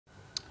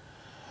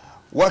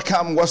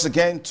Welcome once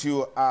again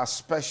to our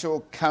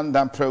special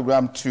countdown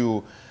program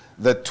to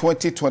the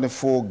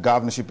 2024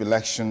 governorship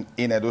election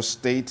in Edo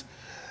State.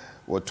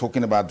 We're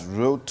talking about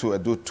Road to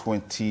Edo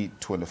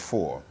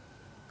 2024.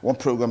 One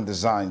program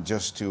designed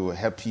just to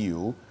help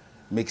you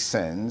make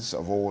sense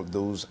of all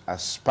those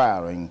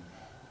aspiring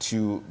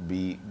to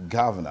be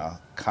governor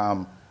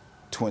come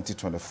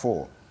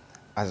 2024.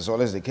 As is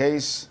always the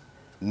case,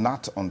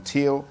 not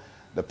until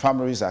the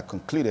primaries are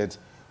concluded,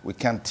 we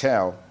can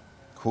tell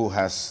who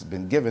has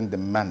been given the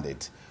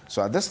mandate.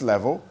 So at this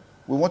level,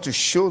 we want to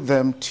show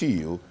them to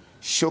you,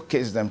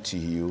 showcase them to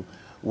you,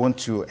 want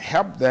to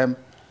help them,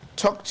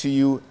 talk to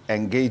you,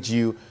 engage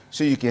you,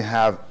 so you can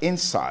have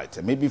insight,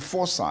 and maybe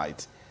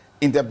foresight,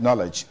 in-depth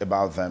knowledge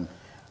about them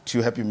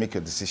to help you make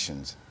your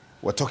decisions.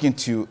 We're talking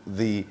to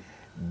the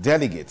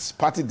delegates,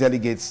 party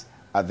delegates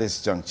at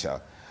this juncture.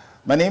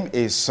 My name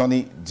is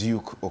Sonny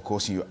Duke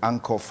Okosi, your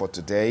anchor for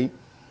today.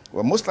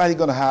 We're most likely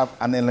going to have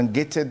an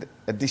elongated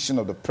edition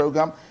of the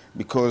program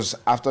because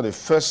after the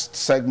first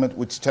segment,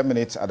 which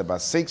terminates at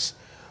about 6,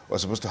 we're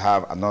supposed to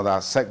have another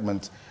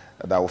segment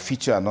that will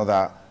feature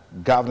another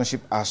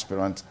governorship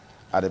aspirant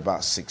at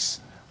about 6.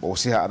 But we'll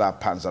see how that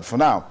pans out. For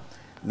now,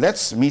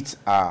 let's meet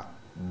our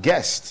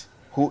guest,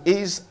 who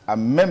is a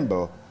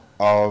member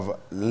of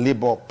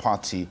Labour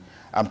Party.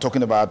 I'm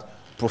talking about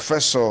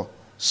Professor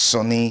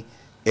Sonny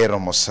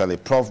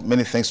Eromosele. Prof,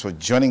 many thanks for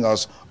joining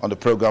us on the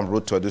program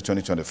Road to Edo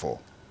 2024.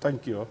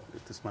 Thank you.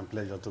 It is my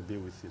pleasure to be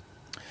with you.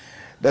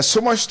 There's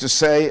so much to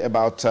say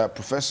about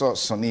Professor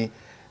Sonny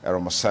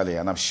Eromosele,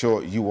 and I'm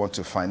sure you want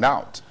to find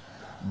out.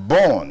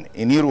 Born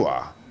in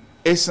Irua,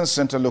 Eastern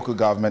Central Local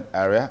Government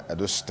Area,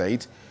 Edo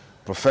State,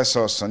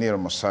 Professor Sonny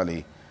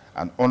Eromosele,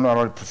 an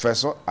honorary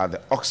professor at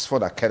the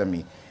Oxford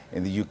Academy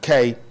in the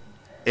UK,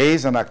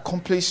 is an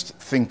accomplished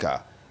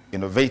thinker,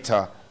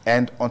 innovator,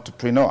 and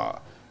entrepreneur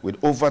with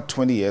over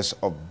 20 years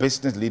of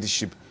business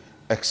leadership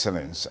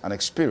excellence and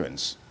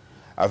experience.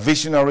 A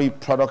visionary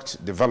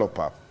product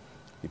developer,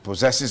 he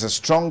possesses a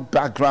strong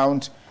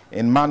background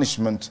in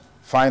management,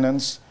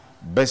 finance,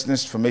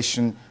 business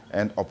formation,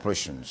 and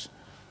operations.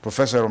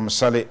 Professor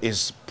Eromosele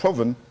is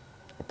proven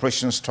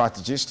operations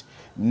strategist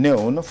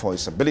known for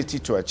his ability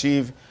to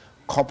achieve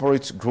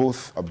corporate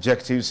growth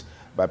objectives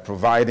by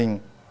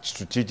providing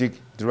strategic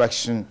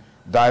direction,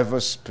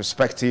 diverse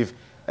perspective,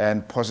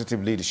 and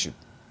positive leadership.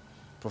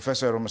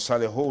 Professor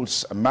Eromosele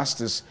holds a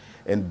master's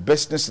in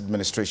business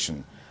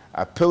administration,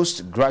 a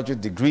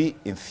postgraduate degree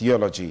in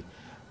theology,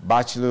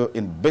 bachelor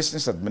in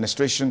business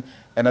administration,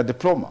 and a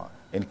diploma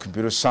in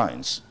computer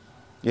science.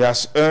 He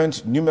has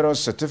earned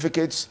numerous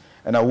certificates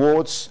and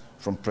awards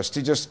from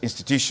prestigious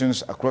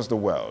institutions across the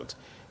world,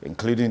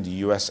 including the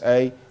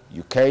USA,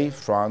 UK,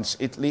 France,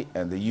 Italy,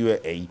 and the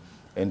UAE,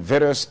 in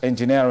various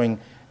engineering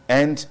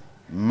and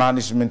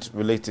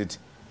management-related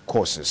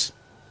courses.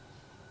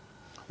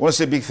 I want to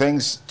say big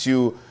thanks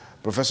to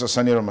Professor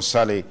Sonny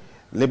Eromosele,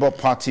 Labour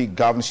Party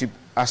governorship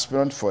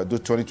aspirant for Edo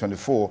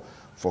 2024,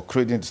 for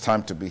creating the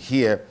time to be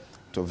here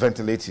to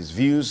ventilate his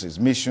views, his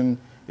mission,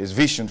 his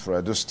vision for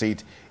Edo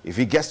State if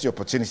he gets the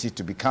opportunity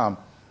to become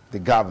the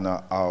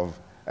governor of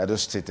Edo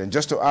State. And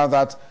just to add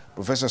that,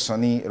 Professor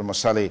Sonny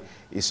Eromosele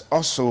is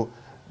also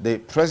the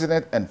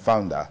president and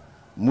founder,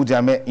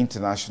 Mudiame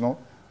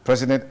International,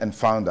 president and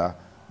founder,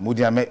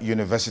 Mudiame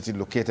University,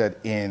 located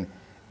in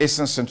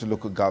Eastern Central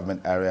Local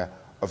Government Area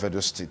of Edo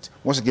State.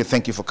 Once again,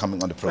 thank you for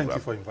coming on the program. Thank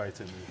you for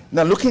inviting me.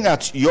 Now, looking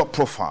at your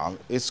profile,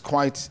 it's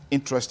quite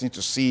interesting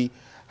to see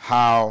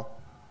how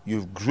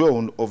you've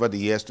grown over the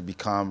years to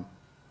become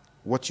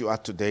what you are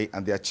today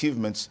and the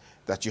achievements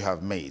that you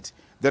have made.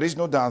 There is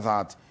no doubt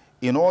that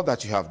in all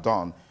that you have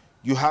done,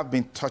 you have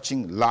been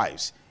touching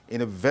lives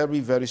in a very,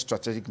 very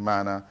strategic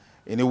manner,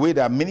 in a way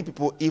that many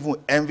people even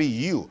envy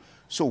you.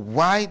 So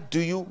why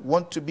do you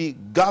want to be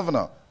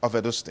governor of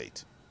Edo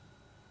State?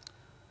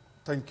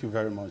 Thank you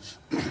very much.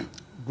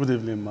 Good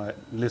evening, my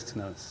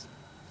listeners.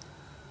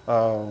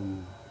 Like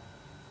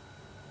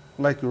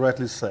you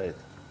rightly said,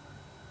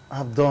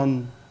 I've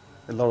done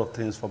a lot of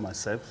things for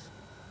myself.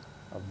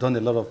 I've done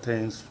a lot of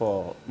things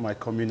for my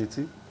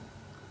community.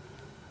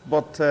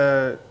 But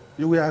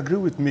you will agree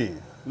with me.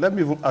 Let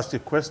me even ask you a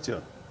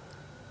question.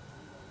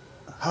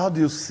 How do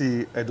you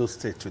see Edo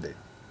State today?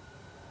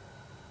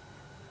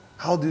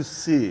 How do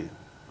you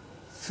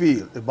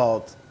feel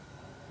about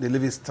the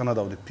living standard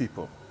of the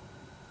people?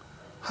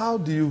 How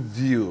do you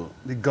view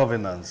the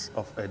governance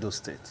of Edo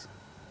State?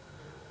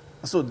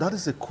 So that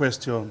is a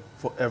question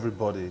for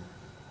everybody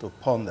to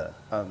ponder,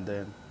 and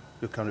then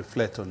you can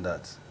reflect on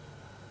that.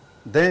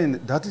 Then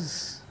that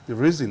is the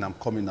reason I'm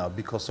coming out,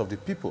 because of the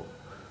people.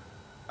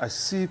 I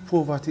see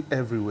poverty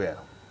everywhere.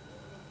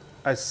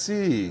 I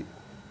see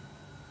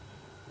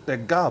the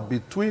gap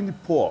between the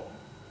poor.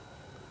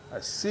 I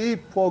see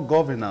poor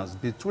governance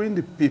between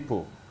the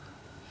people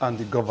and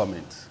the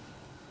government.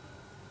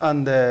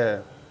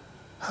 And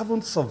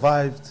haven't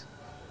survived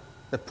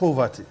the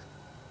poverty.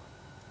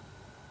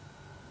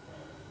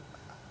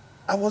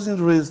 I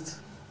wasn't raised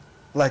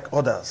like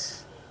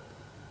others.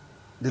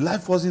 The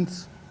life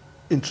wasn't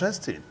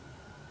interesting.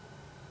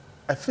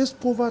 I faced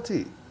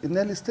poverty in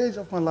the early stage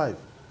of my life.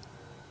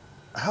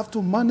 I have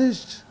to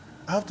manage,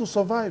 I have to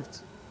survive.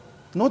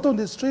 Not on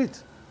the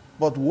street,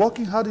 but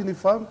working hard in the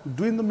farm,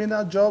 doing the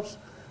menial jobs.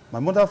 My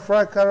mother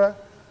fried kara.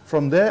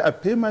 From there, I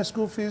paid my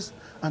school fees,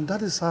 and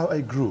that is how I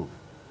grew.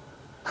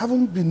 I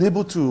haven't been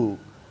able to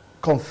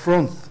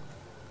confront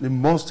the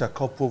monster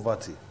called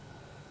poverty.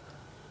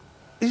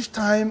 Each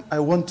time I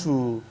want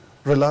to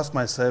relax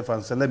myself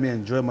and say, let me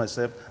enjoy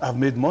myself, I've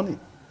made money.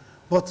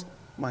 But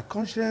my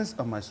conscience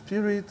and my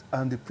spirit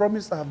and the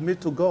promise I have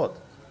made to God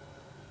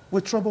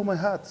will trouble my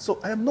heart. So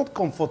I am not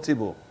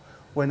comfortable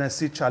when I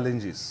see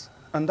challenges.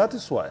 And that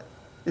is why,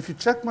 if you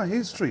check my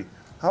history,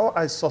 how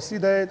I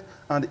succeeded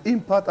and the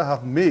impact I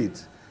have made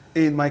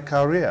in my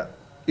career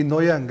in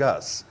oil and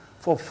gas,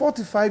 for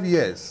 45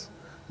 years,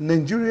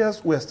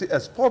 Nigerians were still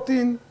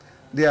exporting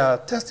their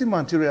testing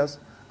materials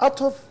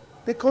out of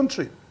the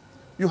country.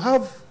 You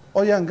have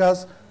oil and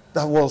gas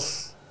that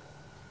was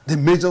the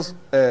major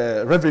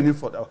revenue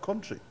for our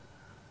country.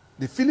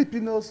 The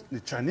Filipinos, the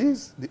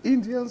Chinese, the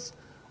Indians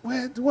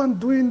were the ones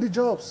doing the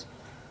jobs.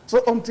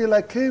 So until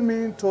I came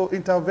in to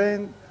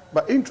intervene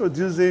by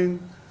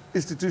introducing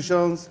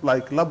institutions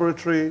like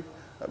laboratory,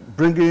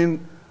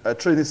 bringing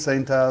training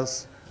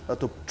centers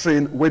to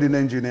train welding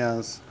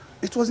engineers,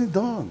 it wasn't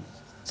done.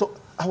 So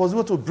I was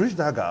able to bridge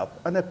that gap,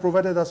 and I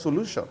provided a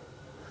solution.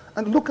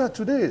 And look at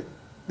today,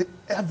 the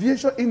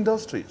aviation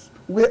industries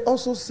were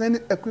also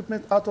sending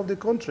equipment out of the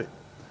country.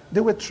 They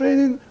were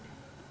training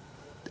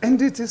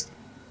NDT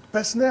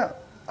personnel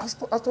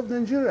out of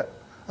Nigeria.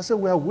 I said,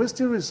 we are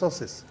wasting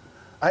resources.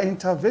 I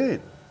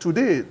intervened.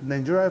 Today,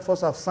 Nigeria Air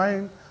Force have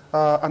signed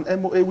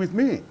an MOA with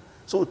me.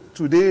 So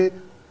today,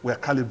 we are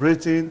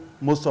calibrating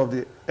most of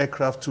the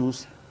aircraft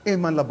tools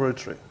in my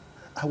laboratory.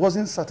 I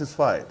wasn't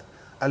satisfied.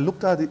 I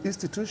looked at the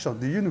institution,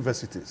 the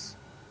universities.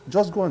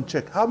 Just go and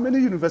check. How many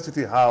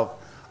universities have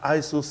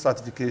ISO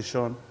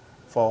certification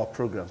for our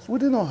programs? We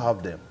do not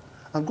have them.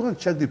 And go and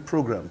check the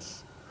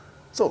programs.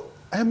 So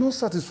I am not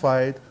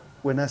satisfied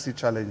when I see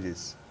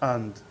challenges.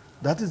 And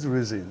that is the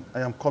reason I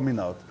am coming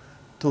out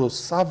to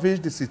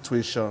salvage the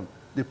situation,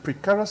 the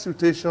precarious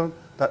situation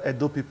that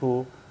Edo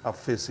people are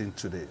facing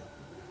today,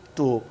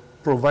 to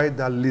provide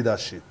that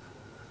leadership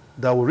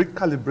that will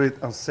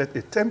recalibrate and set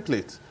a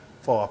template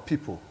for our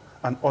people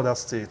and other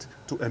states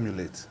to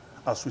emulate.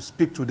 As we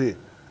speak today,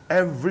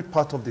 every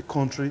part of the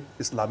country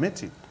is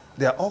lamenting.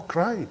 They are all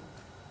crying.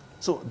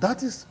 So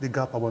that is the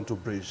gap I want to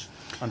bridge,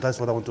 and that's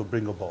what I want to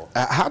bring about.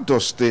 How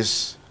does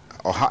this,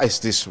 or how is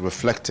this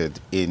reflected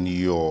in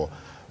your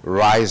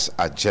RISE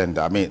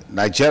agenda? I mean,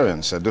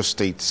 Nigerians, those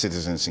state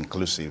citizens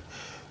inclusive,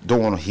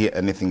 don't want to hear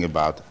anything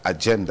about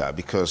agenda,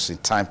 because in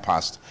time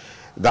past,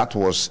 that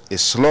was a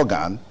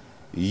slogan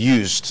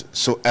used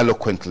so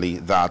eloquently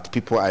that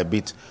people are a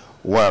bit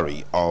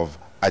wary of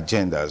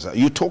agendas.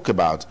 You talk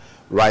about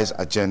RISE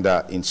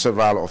agenda in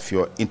several of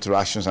your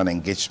interactions and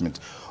engagement.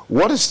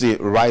 What is the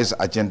RISE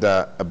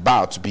agenda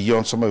about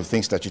beyond some of the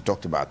things that you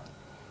talked about?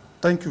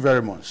 Thank you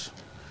very much.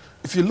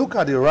 If you look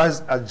at the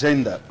RISE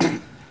agenda,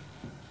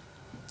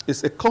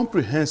 it's a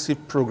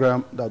comprehensive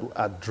program that will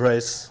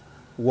address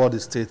what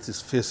the state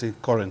is facing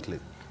currently.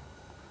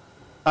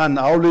 And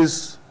I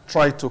always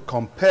try to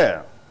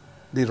compare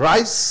the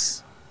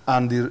rice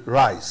and the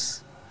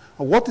rice.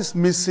 What is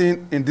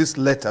missing in this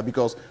letter,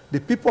 because the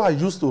people are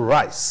used to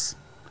rice,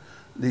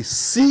 the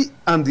C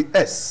and the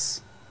S.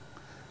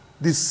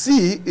 The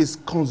C is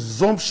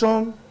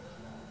consumption,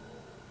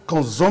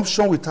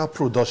 consumption without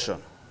production,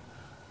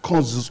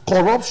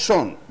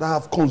 corruption that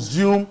have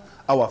consumed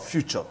our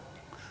future.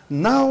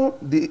 Now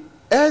the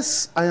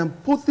S I am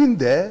putting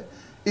there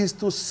is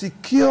to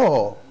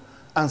secure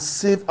and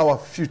save our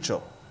future.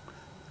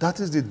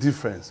 That is the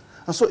difference.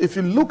 And so if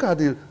you look at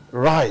the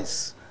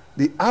rice,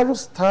 the arrow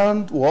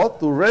stand what?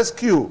 To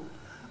rescue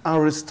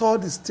and restore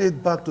the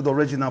state back to the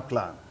original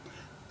plan.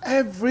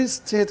 Every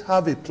state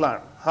have a plan,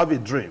 have a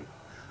dream.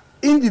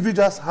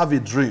 Individuals have a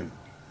dream.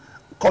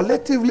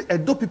 Collectively,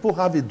 Edo people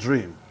have a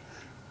dream.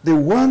 They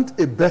want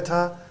a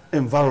better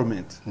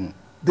environment.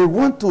 They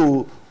want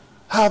to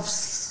have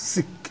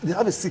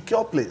a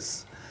secure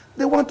place.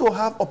 They want to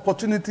have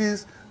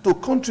opportunities to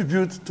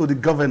contribute to the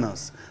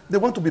governance. They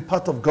want to be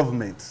part of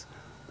government.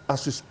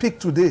 As we speak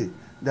today,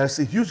 there is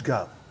a huge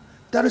gap.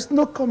 There is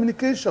no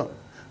communication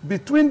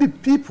between the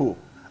people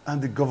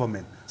and the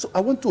government. So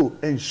I want to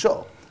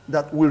ensure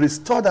that we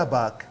restore that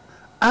back,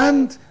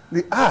 and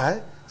the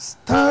I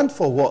stand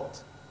for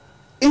what?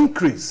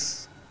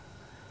 Increase.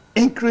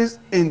 Increase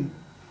in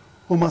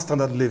human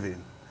standard living.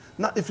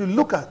 Now, if you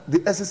look at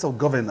the essence of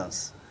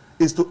governance,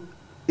 is to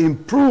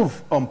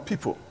improve on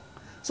people.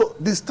 So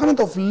the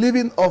standard of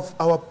living of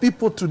our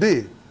people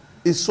today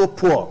is so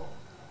poor.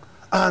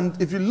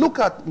 And if you look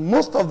at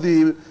most of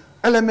the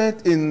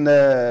elements in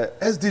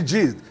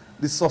SDGs,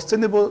 the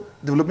Sustainable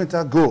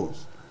Developmental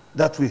Goals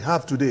that we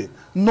have today,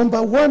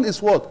 number one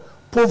is what?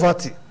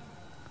 Poverty.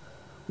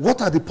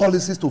 What are the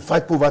policies to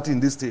fight poverty in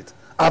this state?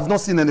 I have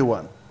not seen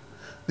anyone.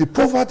 The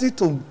poverty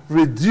to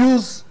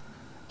reduce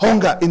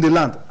hunger in the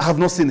land, I have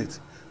not seen it.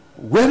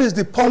 Where is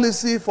the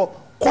policy for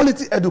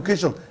Quality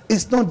education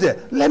is not there.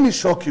 Let me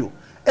shock you.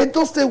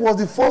 Edo State was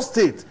the first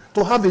state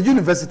to have a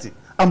university,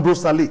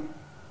 Eromosele.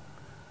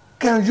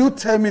 Can you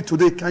tell me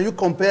today, can you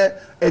compare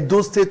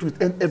Edo State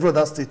with every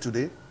other state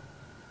today?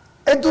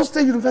 Edo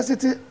State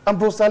University,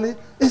 Eromosele,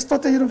 is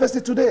not a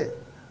university today.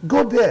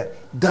 Go there.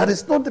 There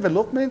is no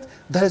development.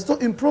 There is no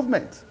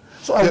improvement.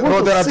 So I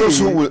want there to are those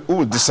see, who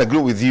will disagree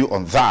with you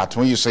on that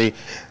when you say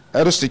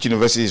Edo State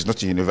University is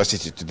not a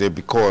university today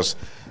because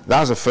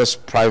that's the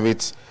first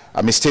private,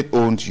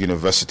 state-owned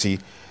university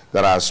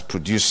that has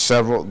produced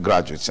several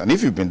graduates. And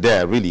if you've been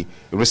there really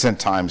in recent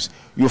times,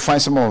 you'll find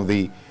some of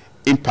the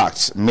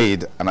impacts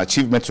made and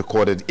achievements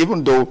recorded,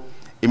 even though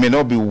it may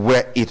not be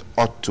where it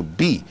ought to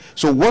be.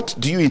 So what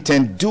do you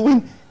intend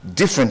doing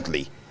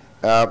differently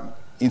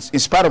in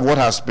spite of what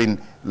has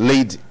been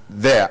laid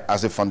there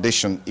as a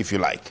foundation, if you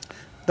like?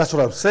 That's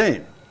what I'm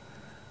saying.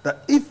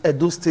 That if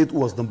Edo State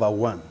was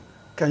 #1,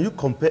 can you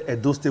compare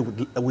Edo State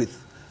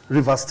with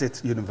River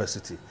State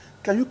University?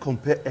 Can you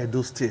compare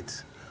Edo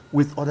State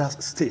with other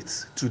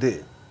states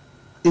today?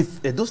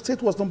 If Edo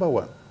State was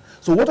 #1.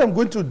 So what I'm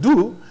going to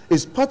do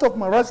is part of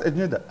my rights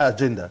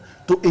agenda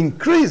to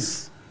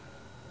increase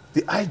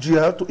the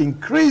IGR, to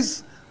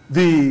increase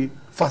the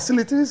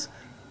facilities,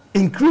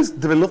 increase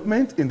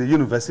development in the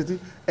university,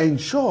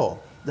 ensure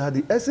that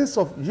the essence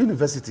of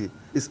university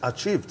is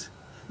achieved.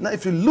 Now,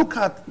 if you look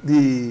at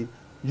the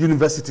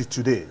university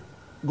today,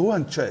 go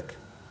and check.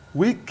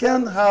 We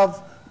can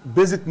have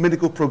basic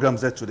medical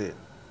programs there today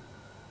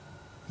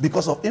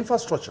because of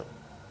infrastructure,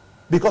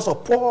 because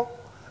of poor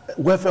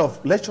welfare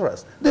of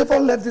lecturers. They've all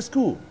left the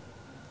school.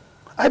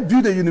 I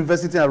built a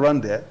university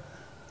around there.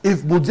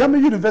 If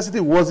Bujame University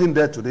wasn't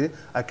there today,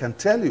 I can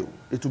tell you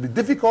it would be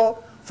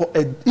difficult for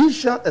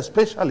Asian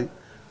especially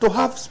to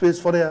have space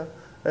for their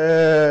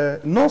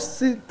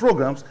nursing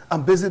programs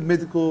and basic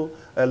medical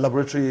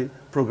laboratory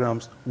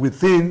programs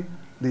within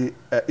the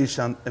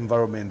Asian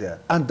environment there.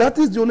 And that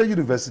is the only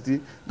university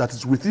that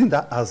is within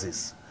that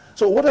axis.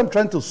 So what I'm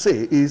trying to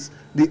say is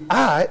the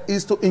I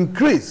is to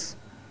increase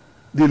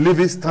the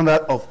living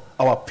standard of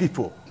our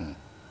people.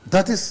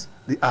 That is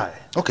the I.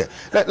 Okay,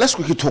 let's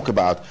quickly talk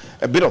about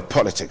a bit of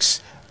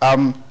politics.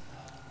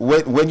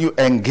 When you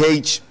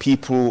engage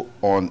people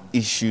on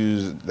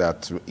issues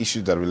that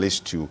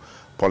relates to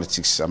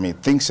politics,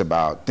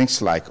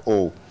 things like,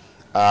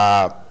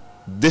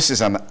 this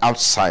is an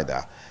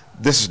outsider,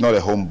 this is not a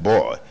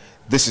homeboy,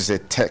 this is a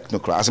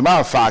technocrat. As a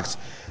matter of fact,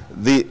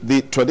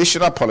 the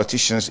traditional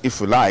politicians,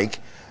 if you like,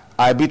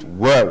 are a bit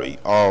wary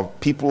of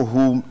people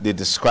whom they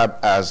describe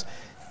as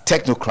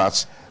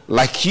technocrats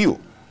like you.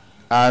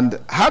 And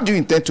how do you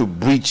intend to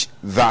bridge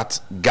that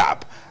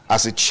gap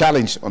as a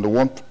challenge on the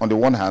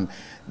one hand?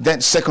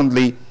 Then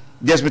secondly,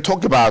 there's been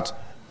talk about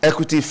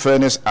equity,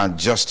 fairness, and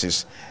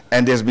justice,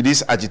 and there's been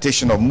this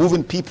agitation of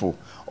moving people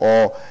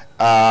or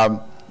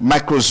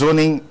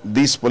microzoning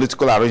this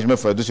political arrangement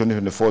for Edo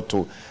 2024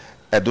 to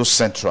Edo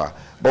Central.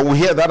 But we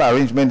hear that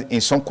arrangement in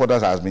some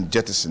quarters has been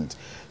jettisoned.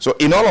 So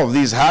in all of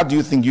these, how do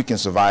you think you can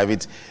survive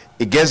it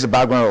against the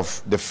background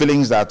of the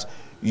feelings that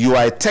you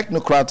are a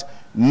technocrat,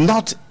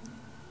 not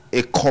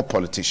a core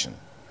politician?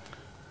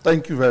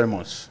 Thank you very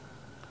much.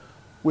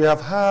 We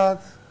have had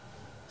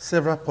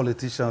several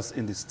politicians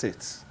in the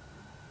states.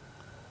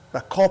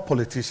 The core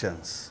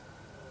politicians.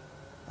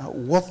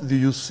 What do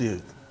you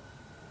see?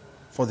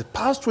 For the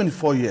past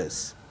 24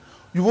 years,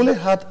 you've only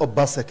had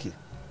Obaseki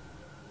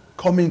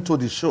coming to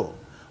the show,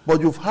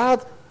 but you've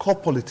had core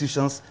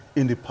politicians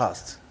in the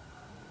past.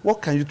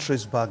 What can you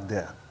trace back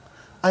there?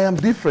 I am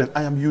different.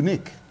 I am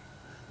unique.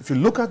 If you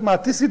look at my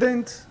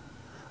antecedent,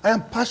 I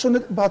am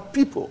passionate about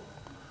people.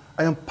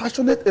 I am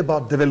passionate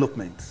about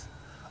development.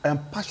 I am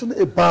passionate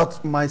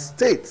about my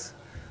state.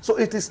 So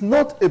it is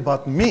not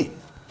about me.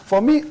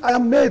 For me, I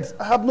am made.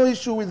 I have no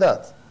issue with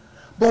that.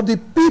 But the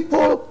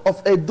people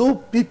of Edo,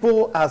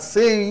 people are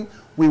saying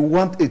we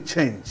want a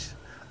change.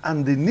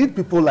 And they need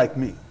people like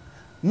me.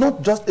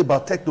 Not just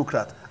about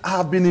technocrat. I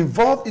have been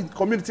involved in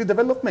community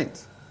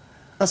development.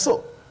 And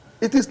so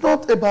it is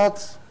not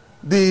about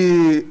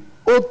the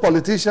old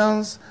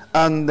politicians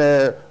and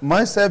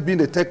myself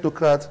being a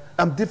technocrat.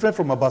 I'm different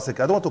from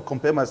Obaseki. I don't want to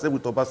compare myself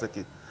with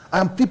Obaseki. I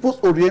am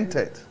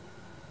people-oriented.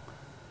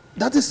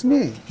 That is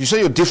me. You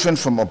say you're different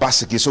from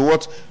Obaseki. So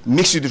what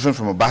makes you different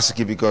from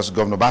Obaseki? Because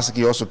Governor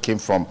Obaseki also came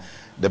from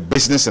the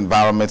business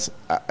environment,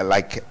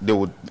 like they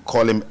would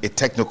call him a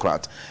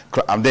technocrat.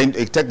 And then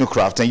a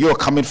technocrat, and you're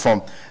coming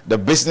from the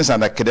business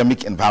and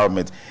academic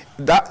environment.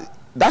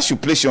 That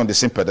should place you on the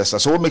same pedestal.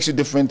 So what makes you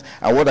different,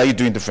 and what are you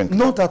doing differently?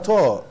 Not at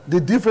all. The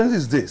difference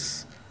is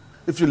this.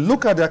 If you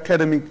look at the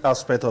academic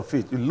aspect of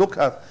it, you look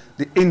at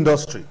the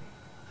industry.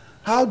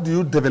 How do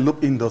you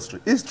develop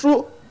industry? It's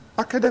through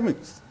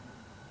academics.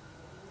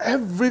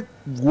 Every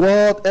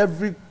world,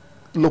 every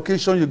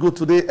location you go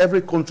today,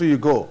 every country you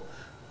go,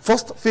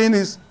 first thing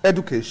is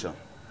education.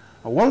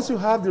 And once you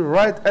have the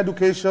right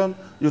education,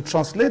 you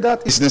translate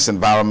that business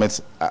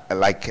environment,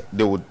 like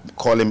they would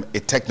call him a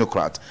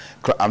technocrat,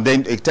 and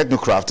then a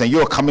technocrat, and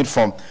you're coming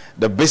from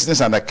the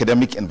business and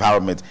academic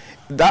environment.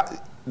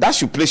 That that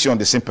should place you on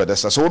the same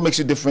pedestal. So what makes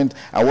you different,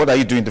 and what are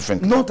you doing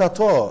differently? Not at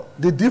all.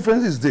 The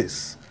difference is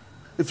this.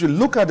 If you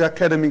look at the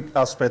academic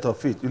aspect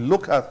of it, you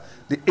look at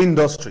the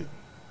industry.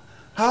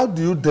 How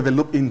do you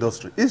develop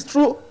industry? It's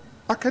through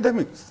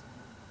academics.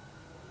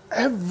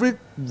 Every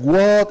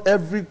world,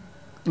 every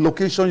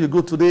location you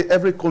go today,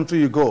 every country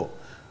you go,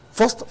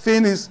 first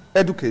thing is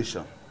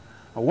education.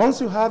 And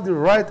once you have the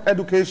right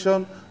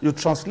education, you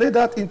translate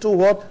that into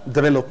what?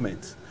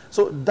 Development.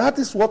 So that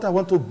is what I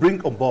want to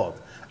bring on board.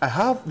 I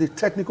have the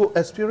technical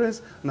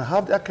experience and I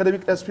have the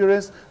academic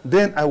experience.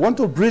 Then I want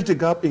to bridge the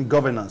gap in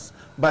governance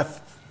by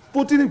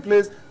putting in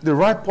place the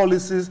right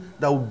policies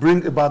that will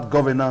bring about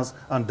governance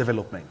and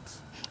development.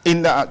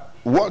 In the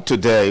world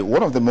today,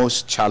 one of the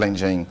most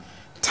challenging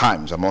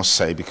times, I must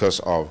say, because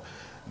of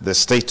the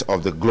state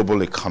of the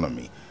global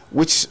economy,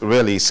 which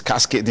really is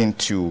cascading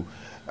to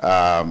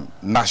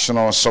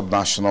national,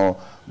 subnational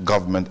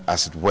government,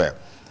 as it were.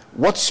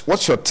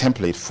 What's your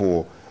template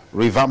for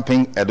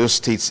revamping Edo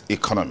State's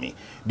economy?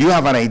 Do you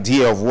have an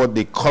idea of what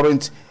the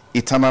current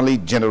eternally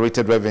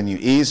generated revenue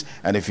is?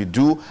 And if you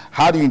do,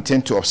 how do you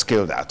intend to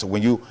upscale that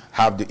when you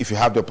have if you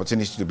have the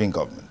opportunity to be in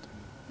government?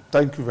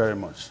 Thank you very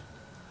much.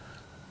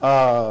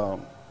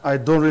 I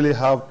don't really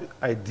have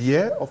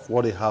idea of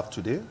what they have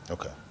today.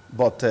 Okay.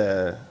 But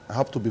I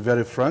have to be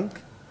very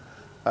frank.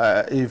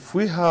 If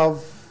we have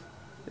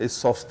a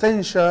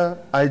substantial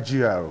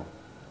IGR,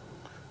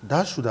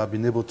 that should have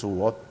been able to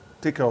what?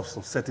 Take care of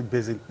some certain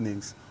basic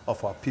needs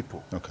of our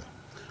people. Okay.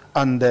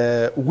 And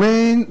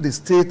when the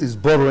state is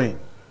borrowing,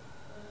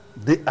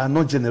 they are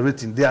not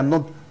generating, they are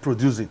not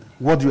producing.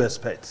 What do you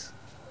expect?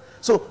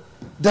 So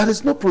there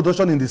is no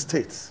production in the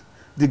states.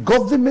 The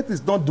government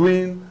is not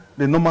doing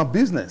the normal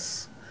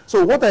business.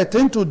 So what I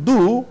tend to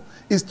do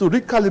is to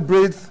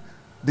recalibrate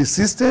the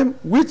system,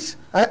 which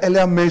I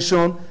earlier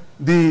mentioned,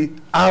 the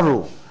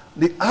arrow.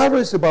 The arrow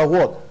is about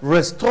what?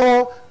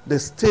 Restore the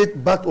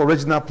state back to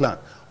original plan.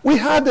 We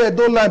had the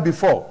EDO line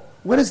before.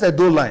 Where is the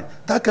EDO line?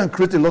 That can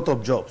create a lot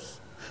of jobs.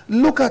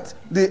 Look at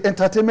the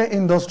entertainment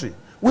industry.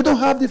 We don't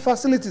have the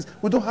facilities.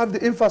 We don't have the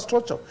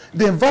infrastructure.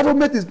 The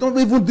environment is not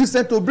even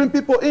decent to bring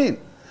people in.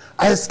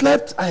 I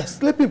slept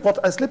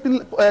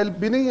in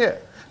Benin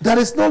here. There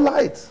is no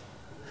light.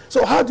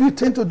 So how do you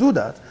tend to do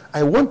that?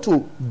 I want to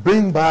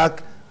bring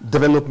back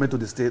development to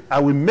the state. I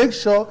will make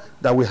sure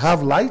that we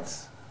have light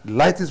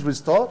is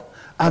restored,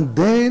 and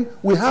then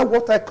we have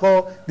what I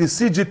call the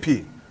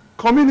CGP,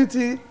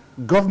 community,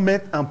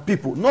 government, and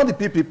people, not the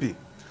PPP.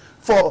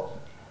 For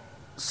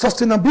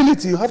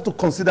sustainability, you have to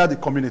consider the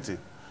community.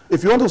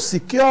 If you want to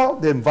secure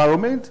the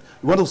environment,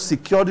 you want to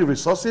secure the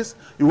resources,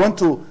 you want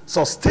to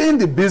sustain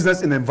the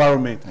business in the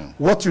environment,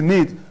 what you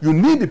need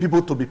the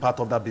people to be part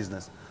of that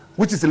business,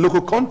 which is the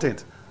local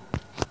content.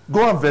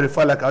 Go and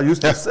verify, like I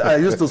used to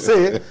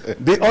say,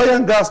 the oil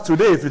and gas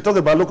today, if you talk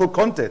about local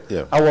content,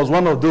 I was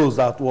one of those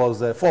that was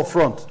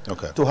forefront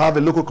to have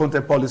a local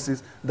content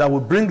policies that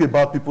will bring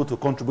about people to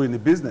contribute in the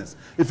business.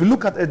 If you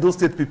look at Edo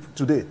State people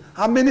today,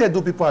 how many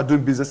Edo people are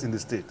doing business in the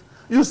state?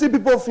 You see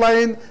people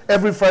flying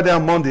every Friday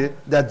and Monday,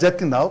 they're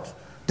checking out.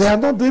 They are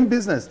not doing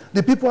business.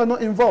 The people are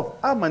not involved.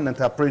 I'm an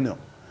entrepreneur.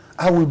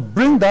 I will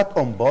bring that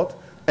on board,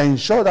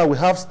 ensure that we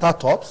have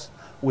startups,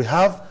 we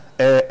have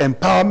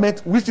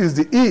empowerment, which is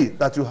the E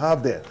that you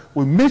have there.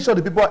 We make sure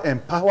the people are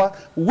empowered.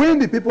 When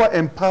the people are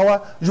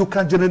empowered, you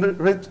can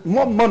generate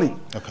more money.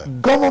 Okay.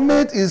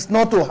 Government is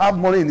not to have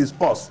money in its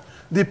purse.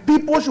 The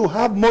people should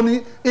have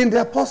money in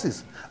their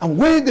purses. And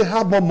when they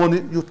have more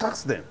money, you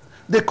tax them.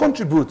 They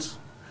contribute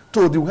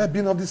to the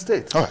well-being of the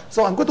state. Right.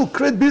 So I'm going to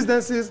create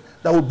businesses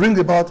that will bring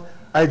about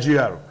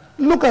IGR.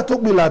 Look at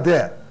Tokmila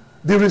there.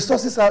 The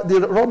resources,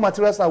 the raw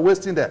materials are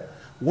wasting there.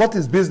 What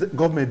is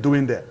government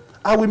doing there?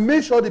 I will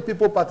make sure the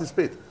people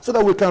participate so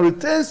that we can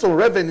retain some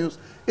revenues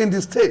in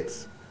the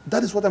states.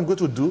 That is what I'm going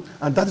to do,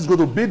 and that is going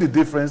to be the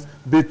difference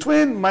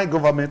between my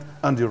government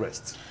and the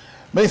rest.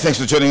 Many thanks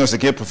for joining us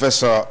again,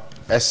 Professor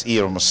S.E.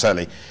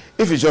 Eromosele.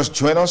 If you just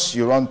join us,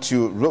 you're on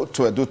to Road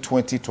to Edo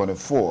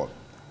 2024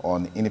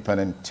 on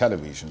Independent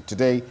Television.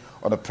 Today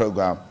on the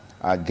program,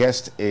 our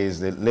guest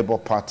is the Labour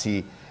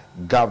Party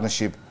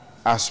governorship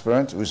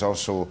aspirant, who is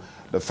also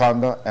the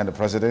founder and the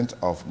president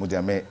of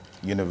Mudiame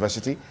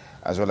University,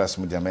 as well as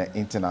Mudiame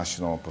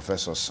International,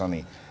 Professor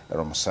Sonny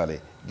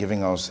Eromosele,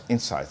 giving us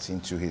insights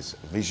into his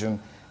vision,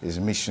 his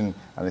mission,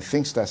 and the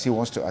things that he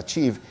wants to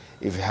achieve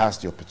if he has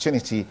the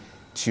opportunity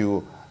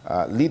to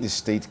lead the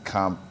state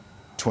come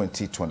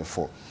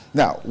 2024.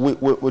 Now,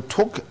 we'll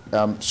talk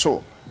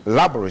so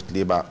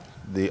elaborately about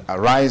the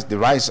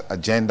RISE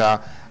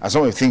agenda and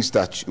some of the things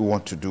that you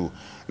want to do.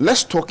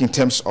 Let's talk in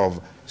terms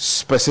of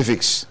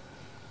specifics.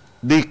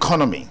 The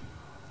economy,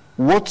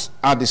 what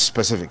are the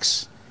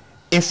specifics?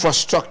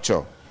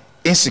 Infrastructure,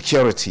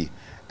 insecurity,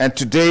 and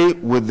today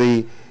with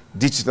the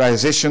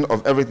digitalization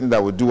of everything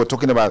that we do, we're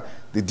talking about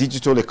the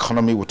digital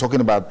economy, we're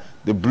talking about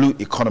the blue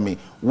economy.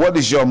 What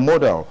is your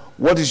model?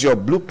 What is your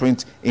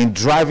blueprint in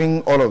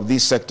driving all of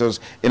these sectors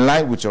in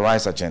line with your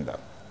RISE agenda?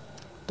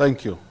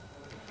 Thank you.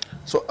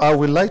 So I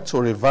would like to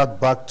revert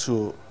back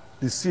to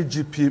the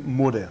CGP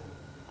model,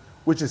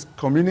 which is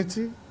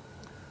community,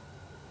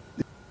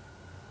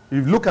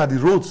 If you look at the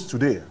roads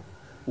today,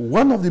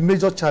 one of the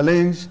major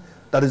challenges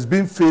that is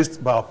being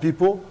faced by our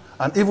people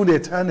and even the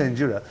entire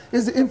Nigeria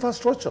is the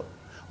infrastructure.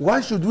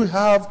 Why should we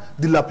have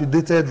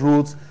dilapidated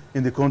roads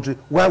in the country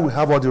while we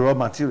have all the raw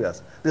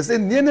materials? They say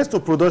nearness to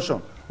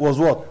production was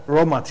what?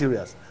 Raw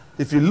materials.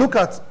 If you look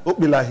at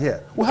Okmila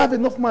here, we have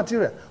enough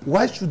material.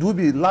 Why should we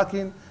be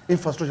lacking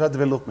infrastructure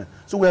development?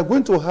 So we are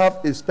going to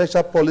have a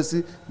special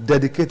policy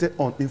dedicated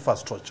on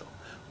infrastructure.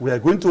 We are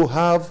going to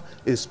have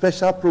a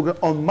special program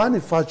on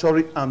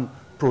manufacturing and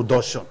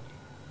production.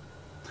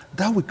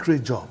 That will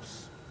create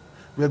jobs.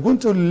 We are going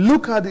to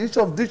look at the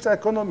issue of digital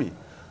economy.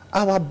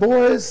 Our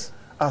boys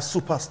are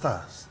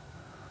superstars.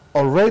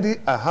 Already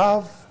I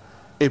have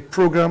a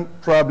program,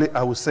 probably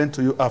I will send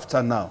to you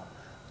after now.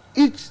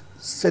 Each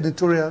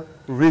senatorial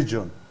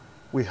region,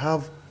 we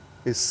have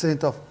a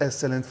center of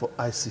excellence for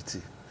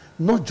ICT,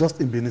 not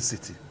just in Benin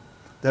City.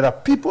 There are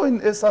people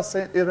in Esa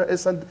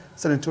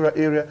senatorial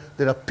area.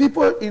 There are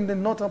people in the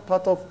northern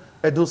part of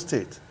Edo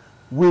State.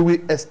 We will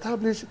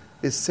establish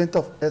a center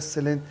of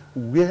excellence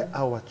where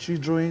our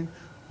children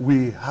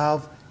will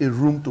have a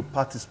room to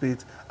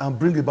participate and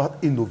bring about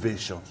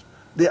innovations.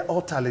 They are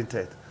all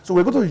talented. So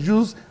we're going to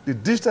use the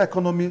digital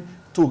economy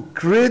to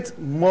create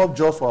more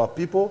jobs for our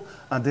people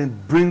and then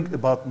bring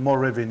about more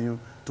revenue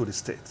to the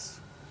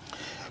states.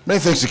 Many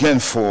thanks again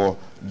for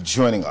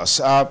joining us.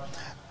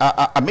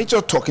 A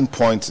major talking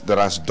point that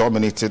has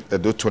dominated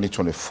Edo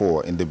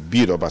 2024 in the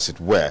build-up, as it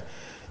were,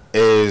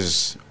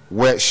 is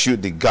where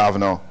should the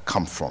governor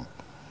come from?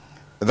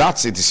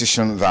 That's a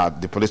decision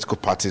that the political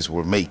parties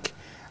will make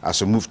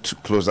as we move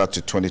closer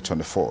to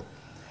 2024.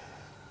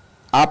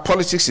 Our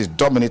politics is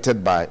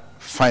dominated by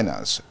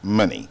finance,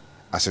 money,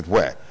 as it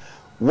were.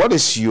 What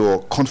is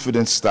your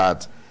confidence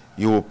that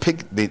you will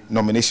pick the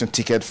nomination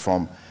ticket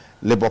from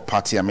Labour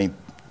Party,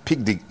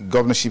 pick the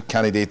governorship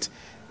candidate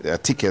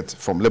ticket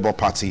from Labour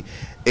Party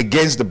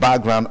against the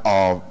background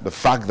of the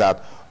fact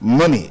that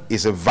money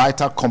is a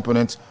vital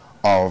component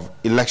of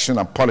election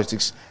and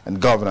politics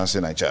and governance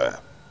in Nigeria?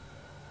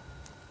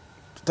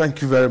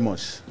 Thank you very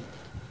much.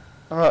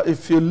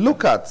 If you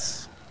look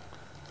at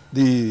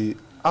the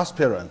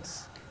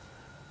aspirants,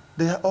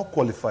 they are all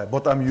qualified,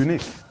 but I'm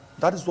unique.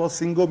 That is what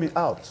singled me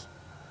out.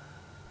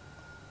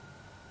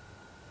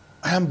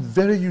 I am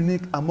very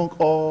unique among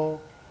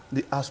all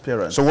the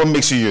aspirants. So what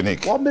makes you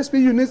unique? What makes me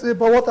unique is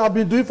about what I've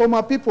been doing for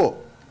my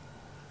people.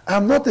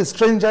 I'm not a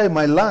stranger in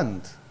my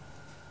land.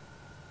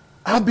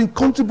 I've been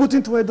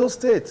contributing to Edo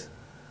State.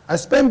 I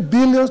spent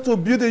billions to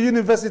build a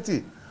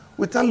university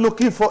without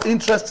looking for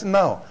interest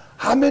now.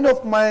 How many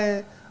of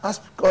my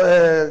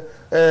aspirants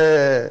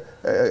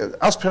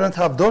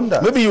have done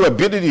that? Maybe you were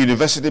building the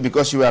university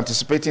because you were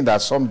anticipating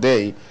that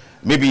someday,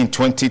 maybe in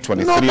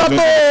 2023, no,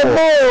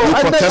 2024, you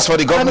contest for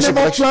the governorship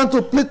election. I never planned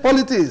to play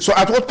politics. So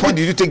at what point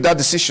did you take that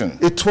decision?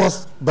 It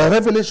was by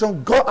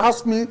revelation. God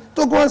asked me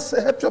to go and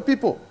help your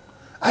people.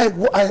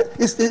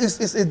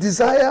 It's a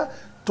desire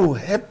to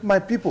help my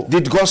people.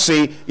 Did God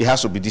say it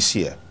has to be this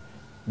year?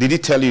 Did he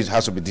tell you it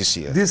has to be this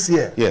year? This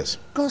year? Yes.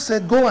 God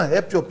said, go and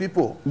help your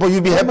people. But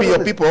you'll be helping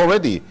your people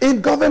already. In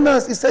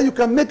governance, he said you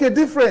can make a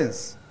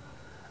difference.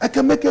 I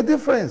can make a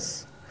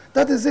difference.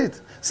 That is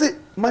it. See,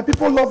 my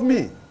people love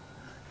me.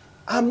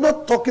 I'm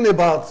not talking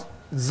about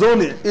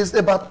zoning. It's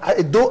about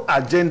Edo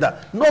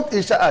agenda, not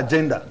Isha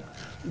agenda.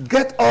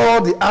 Get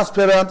all the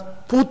aspirants,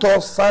 put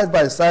us side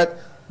by side,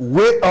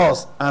 weigh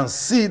us, and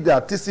see the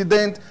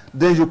antecedent,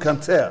 then you can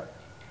tell.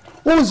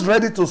 Who is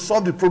ready to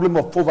solve the problem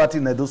of poverty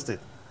in Edo State?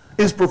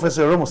 It's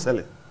Professor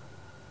Eromosele.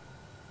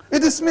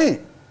 It is me.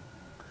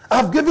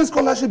 I've given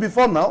scholarship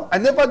before now. I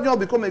never knew I'd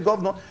become a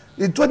governor.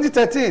 In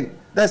 2013,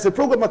 there's a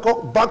program I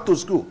call Back to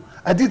School.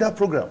 I did that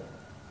program.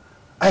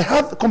 I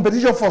have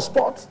competition for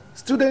sports,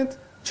 students,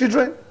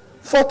 children,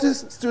 40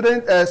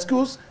 student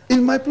schools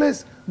in my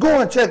place. Go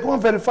and check, go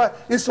and verify.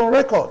 It's on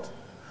record.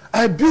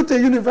 I built a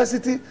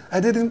university. I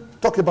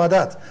didn't talk about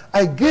that.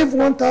 I gave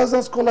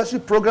 1,000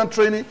 scholarship program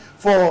training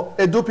for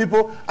Edo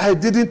people. I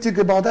didn't think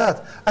about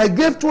that. I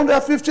gave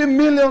 250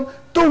 million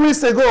 2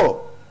 weeks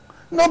ago.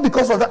 Not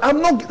because of that.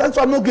 That's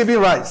why I'm not giving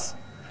rice.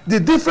 The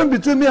difference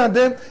between me and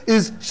them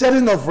is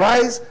sharing of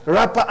rice,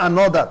 wrapper, and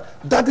all that.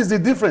 That is the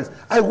difference.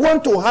 I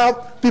want to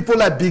have people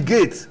like Bill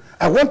Gates.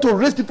 I want to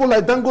raise people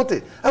like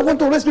Dangote. I want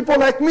to raise people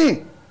like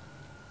me.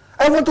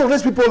 I want to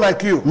raise people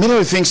like you. Many of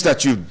the things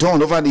that you've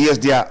done over the years,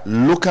 they are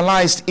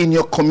localized in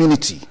your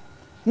community.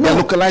 No. They're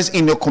localized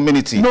in your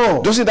community.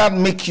 No. Doesn't that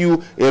make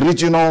you a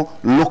regional,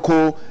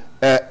 local,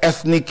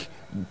 ethnic,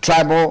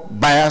 tribal,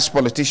 biased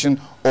politician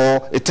or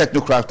a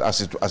technocrat,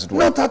 as it were?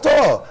 Not at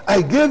all.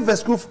 I gave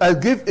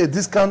a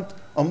discount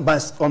on my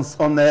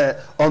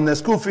on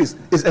school fees.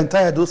 It's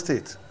entire Edo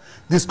State.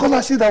 The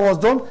scholarship that was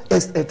done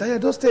is entire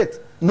Edo State.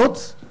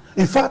 Not,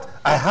 in fact,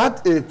 I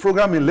had a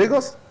program in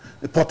Lagos,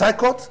 Port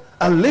Harcourt,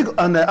 and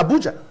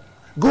Abuja.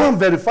 Go and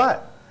verify.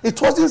 It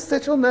wasn't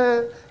stationed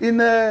in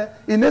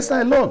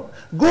Esa alone.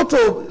 Go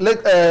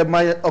to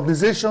my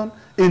organization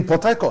in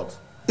Port Harcourt.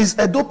 It's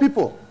Edo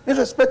people,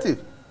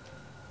 irrespective.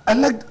 I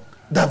like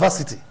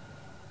diversity.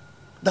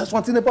 That's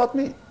one thing about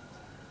me.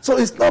 So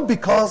it's not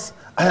because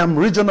I am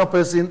regional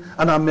person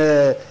and I'm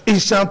a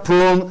Asian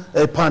prone,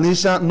 a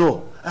Pan-Asian.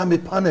 No, I'm a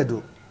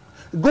Pan-Edo.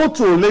 Go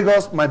to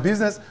Lagos, my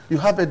business, you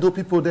have Edo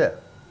people there.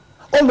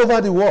 All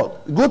over the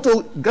world. Go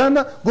to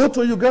Ghana, go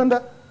to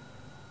Uganda.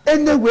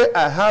 Anywhere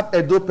I have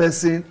Edo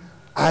person,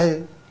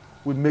 I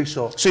will make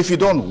sure. So if you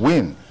don't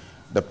win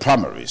the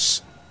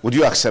primaries, would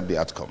you accept the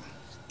outcome?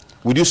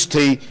 Would you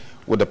stay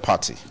with the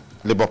party,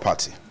 Labour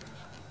Party?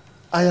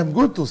 I am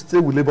going to stay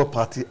with Labour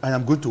Party. I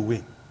am going to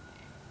win.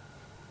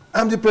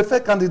 I'm the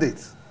preferred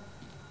candidate.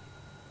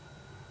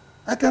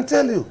 I can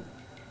tell you.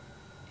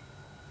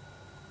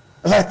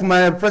 Like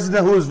my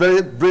president, who is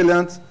very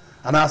brilliant,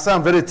 and I say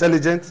I'm very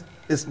intelligent,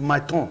 it's my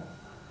turn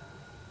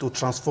to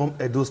transform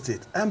Edo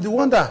State. I'm the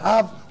one that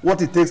have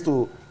what it takes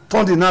to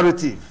turn the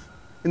narrative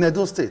in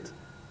Edo State.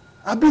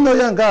 I've been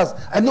oil and gas.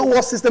 I know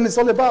what system is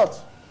all about.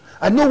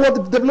 I know what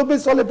the development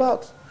is all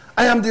about.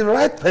 I am the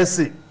right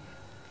person.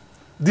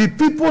 The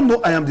people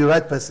know I am the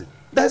right person.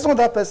 There is not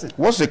that person.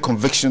 What's the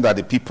conviction that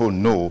the people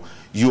know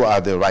you are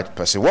the right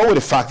person? What with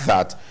the fact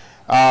that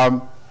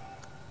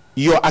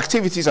your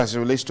activities as it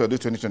relates to Edo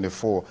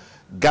 2024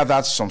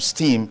 gathered some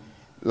steam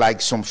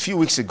like some few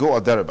weeks ago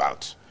or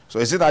thereabout? So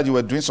is it that you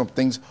were doing some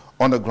things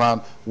on the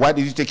ground? Why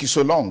did it take you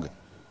so long?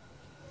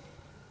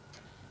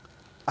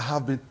 I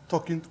have been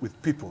talking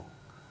with people.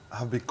 I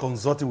have been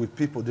consulting with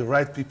people, the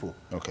right people.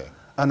 Okay.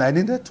 And I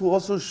needed to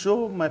also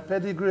show my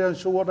pedigree and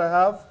show what I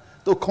have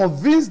to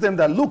convince them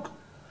that, look,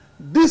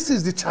 this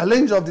is the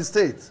challenge of the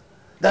state.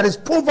 There is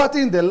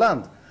poverty in the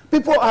land.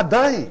 People are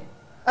dying.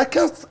 I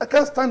can't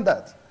stand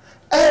that.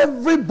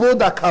 Every boat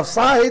that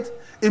capsized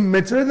in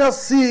Mediterranean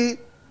Sea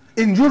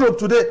in Europe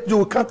today,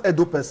 you can't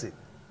Edo person.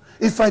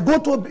 If I go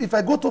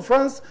to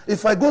France,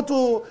 if I go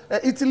to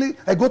Italy,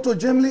 I go to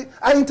Germany,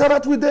 I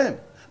interact with them.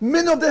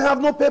 Many of them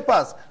have no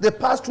papers. They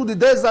pass through the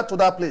desert to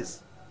that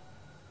place.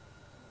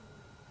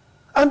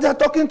 And they're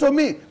talking to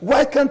me.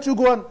 Why can't you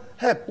go and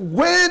help?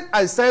 When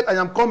I said I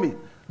am coming,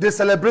 they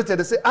celebrated.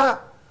 They say,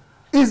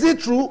 is it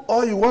true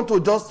or you want to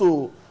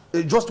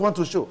just want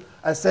to show?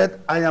 I said,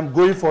 I am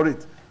going for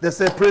it. They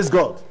say, praise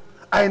God.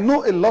 I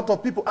know a lot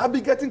of people. I'll be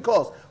getting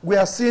calls. We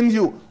are seeing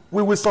you.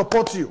 We will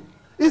support you.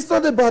 It's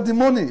not about the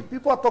money.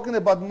 People are talking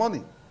about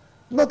money.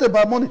 Not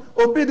about money.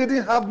 Obi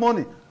didn't have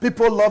money.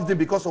 People loved him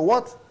because of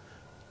what?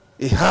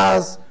 He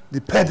has the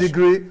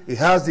pedigree, he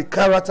has the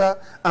character,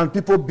 and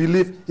people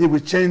believe he will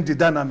change the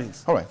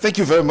dynamics. All right. Thank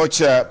you very much,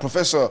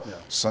 Professor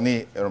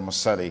Sonny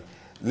Eromosele,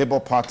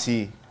 Labour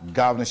Party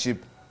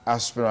governorship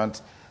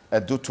aspirant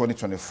at Edo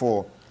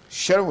 2024,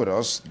 sharing with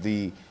us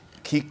the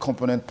key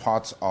component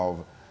parts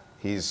of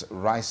his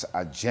RISE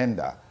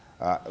agenda.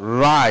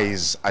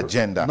 RISE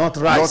agenda. Not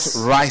rice.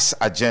 Not rice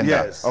agenda.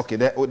 Yes. Okay,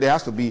 there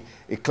has to be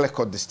a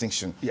clear-cut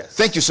distinction. Yes.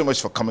 Thank you so much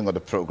for coming on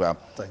the program.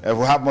 Thank If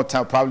we have more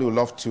time, probably would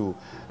love to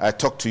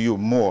talk to you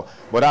more,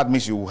 but that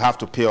means you will have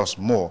to pay us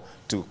more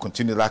to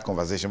continue that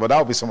conversation. But that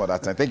will be some other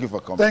time. Thank you for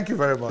coming. Thank you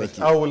very much. Thank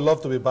you. I would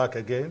love to be back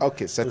again.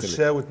 Okay, certainly. To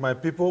share with my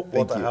people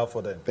what I have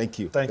for them. Thank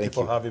you. Thank you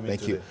for having me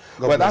Thank today. you.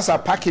 God Well, bless that's our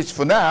package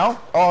for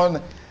now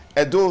on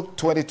Edo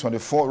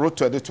 2024, Road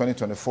to Edo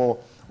 2024.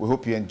 We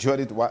hope you enjoyed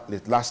it while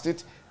it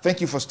lasted. Thank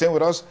you for staying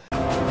with us.